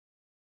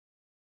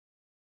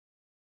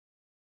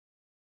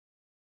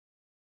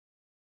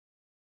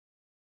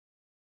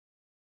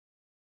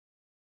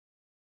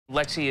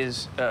Lexi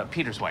is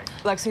Peter's wife.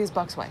 Lexi is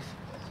Buck's wife.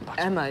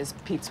 Emma is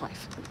Pete's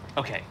wife.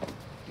 Okay.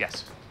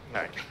 Yes.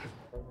 All right.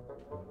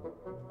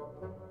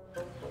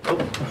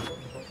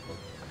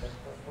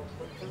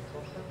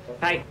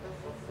 Hi.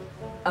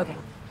 Okay.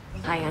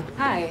 Hi, Ann.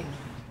 Hi.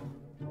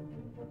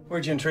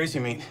 Where'd you and Tracy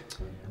meet?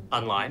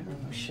 Online.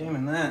 No shame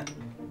in that.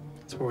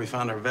 That's where we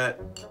found our vet.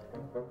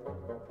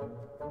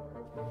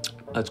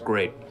 That's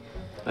great.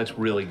 That's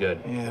really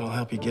good. Yeah, it'll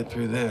help you get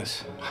through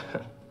this.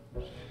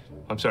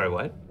 I'm sorry,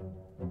 what?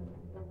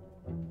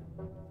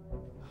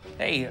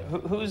 Hey,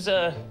 who's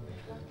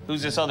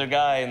this other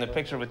guy in the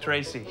picture with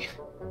Tracy?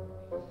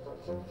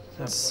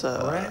 That's,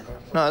 no,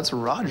 that's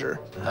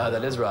Roger.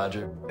 That is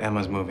Roger.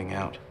 Emma's moving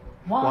out.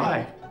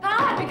 Why?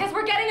 Ah, because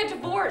we're getting a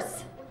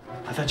divorce.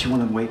 I thought you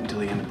wanted to wait until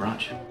the end of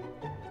brunch.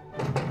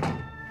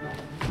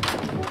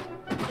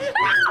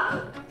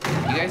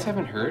 You guys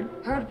haven't heard?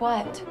 Heard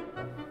what?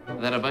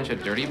 That a bunch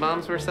of dirty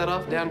bombs were set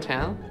off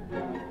downtown?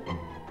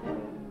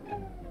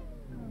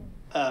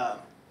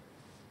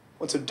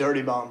 What's a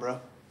dirty bomb, bro?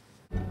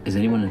 Is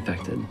anyone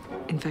infected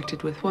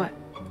Infected with what?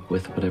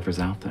 with whatever's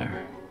out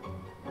there?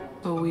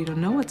 Well, we don't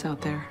know what's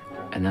out there.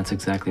 And that's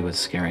exactly what's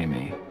scaring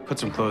me. Put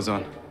some clothes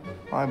on.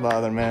 Why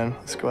bother, man?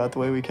 Let's go out the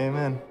way we came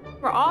in.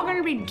 We're all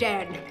gonna be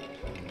dead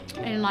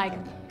in like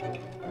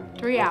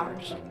 3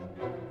 hours.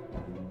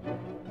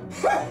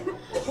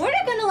 We're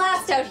not gonna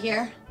last out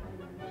here.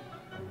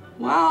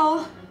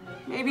 Well,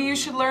 maybe you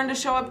should learn to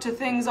show up to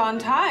things on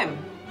time,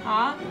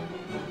 huh?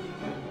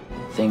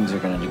 Things are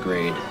gonna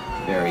degrade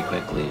very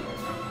quickly.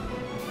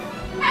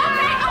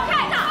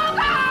 Okay, no,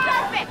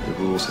 perfect. The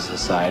rules of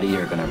society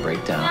are gonna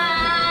break down.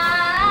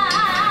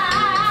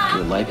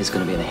 Your life is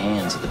gonna be in the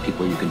hands of the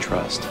people you can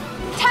trust.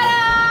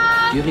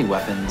 Ta-da! Do you have any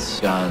weapons?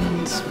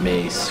 Guns,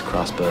 mace,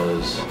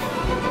 crossbows?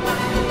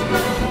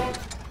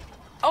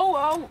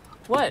 Oh!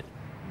 What?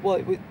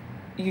 Well,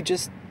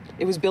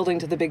 it was building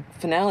to the big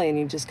finale and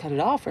you just cut it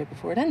off right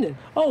before it ended.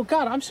 Oh,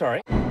 God, I'm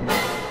sorry.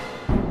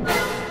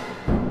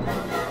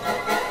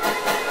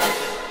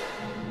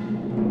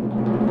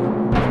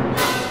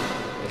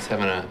 Just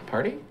having a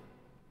party?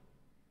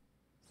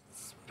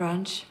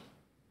 Brunch.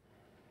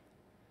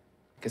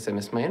 Guess I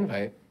missed my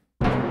invite.